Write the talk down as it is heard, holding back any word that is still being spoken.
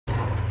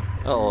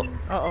Uh-oh.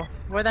 Uh-oh.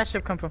 Where'd that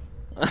ship come from?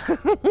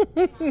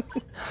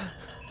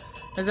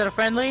 Is it a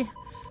friendly?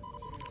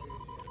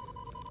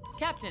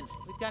 Captain,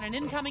 we've got an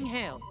incoming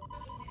hail.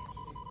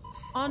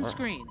 On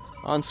screen.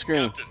 On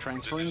screen. Captain,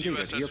 Transferring this is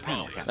data to USS your panel,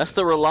 Raleigh. Captain. That's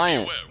the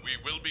Reliant. Beware,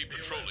 we will be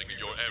patrolling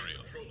your area.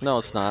 No,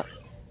 it's not.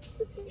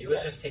 It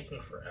was just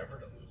taking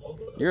forever to load.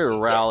 You're a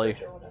Raleigh.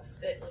 Throwing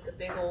a fit like a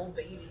big old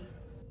baby.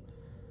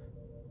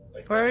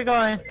 Where are we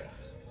going?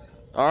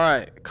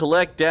 Alright,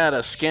 collect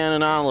data, scan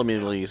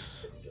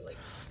anomalies.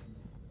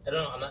 I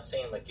don't know, I'm not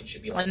saying like it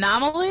should be like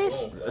Anomalies?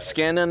 boom, but,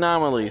 Scan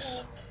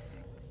anomalies.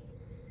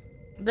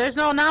 There's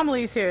no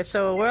anomalies here,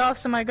 so where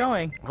else am I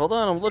going? Hold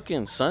on, I'm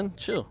looking, son.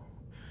 Chill.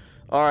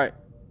 Alright.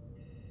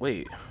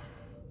 Wait.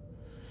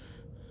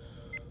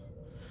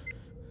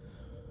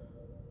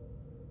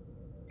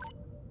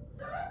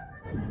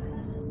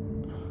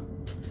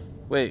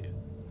 Wait.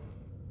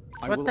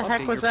 I What will the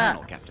heck update was your that?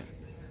 panel, Captain.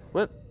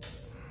 What?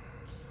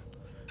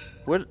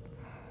 What?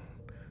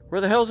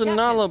 Where the hell's the Captain,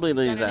 anomalies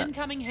we've got an at?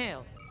 incoming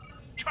hail.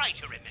 Try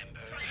to remember.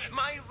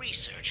 My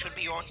research should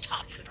be your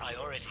top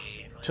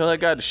priority. Tell that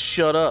guy to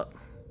shut up.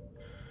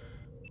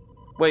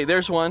 Wait,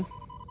 there's one.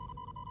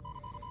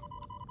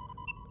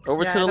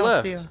 Over Yeah, to I the don't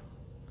left. see you.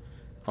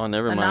 Oh,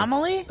 never mind.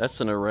 Anomaly? That's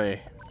an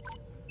array.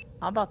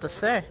 I'm about to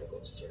say.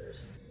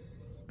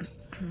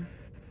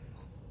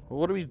 Well,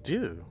 what do we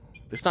do?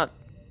 It's not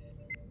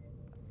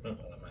I might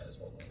as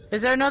well.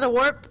 Is there another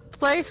warp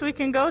place we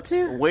can go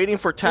to? waiting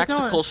for There's no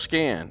tactical one.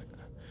 scan.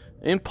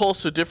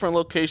 Impulse to different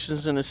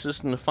locations in the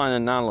system to find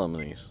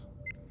anomalies.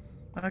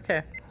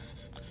 Okay.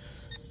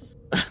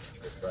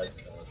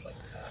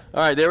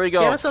 Alright, there we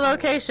Give go. us a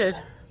location.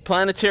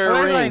 Planetary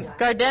Where are we ring. going?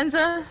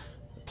 Gardenza?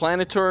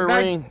 Planetary Gar-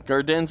 ring.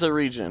 Gardenza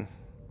region.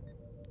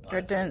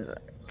 Gardenza.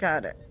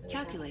 Got it.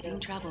 Calculating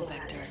travel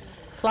vector.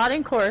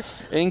 Plotting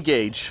course.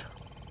 Engage.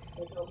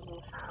 I don't know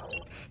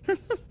how.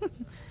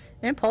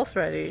 Impulse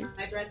ready.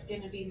 My bread's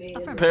gonna be made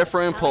in Prepare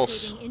for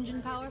impulse. Allocating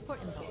engine power for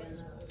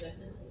impulse.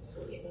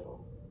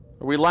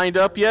 Are we lined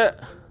up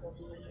yet?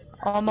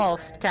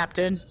 Almost,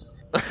 Captain.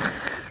 I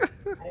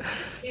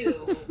do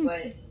too,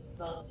 but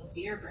the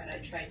beer bread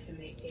I tried to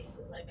make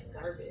tasted like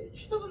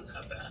garbage. It wasn't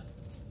that bad.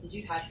 Did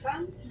you have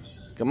some?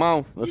 Come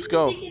on, let's Didn't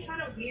go. you think it had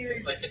a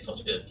weird... Like I told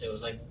you, it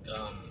was like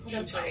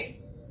That's right.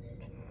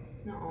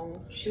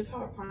 No, shoe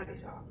power party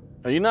sauce.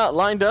 Are you not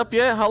lined up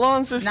yet? How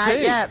long does this Not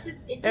take? yet.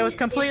 It was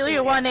completely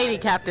a 180,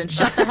 Captain.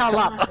 Shut the hell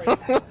up.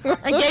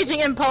 Engaging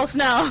impulse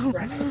now.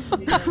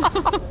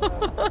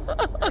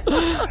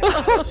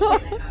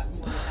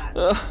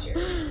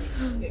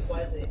 It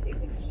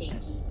was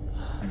cakey.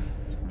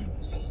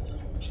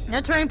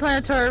 Entering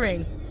planetary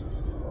ring.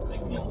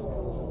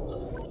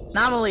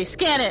 Anomaly,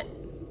 scan it.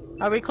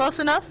 Are we close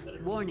enough?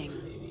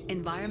 Warning.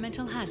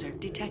 Environmental hazard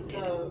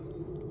detected.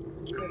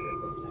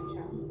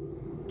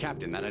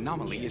 Captain, that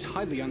anomaly is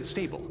highly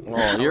unstable.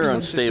 Oh, you're Some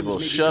unstable.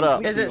 systems may be Shut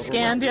up. completely Is it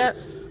scanned yet?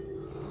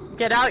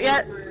 Get out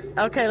yet?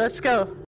 Okay, let's go.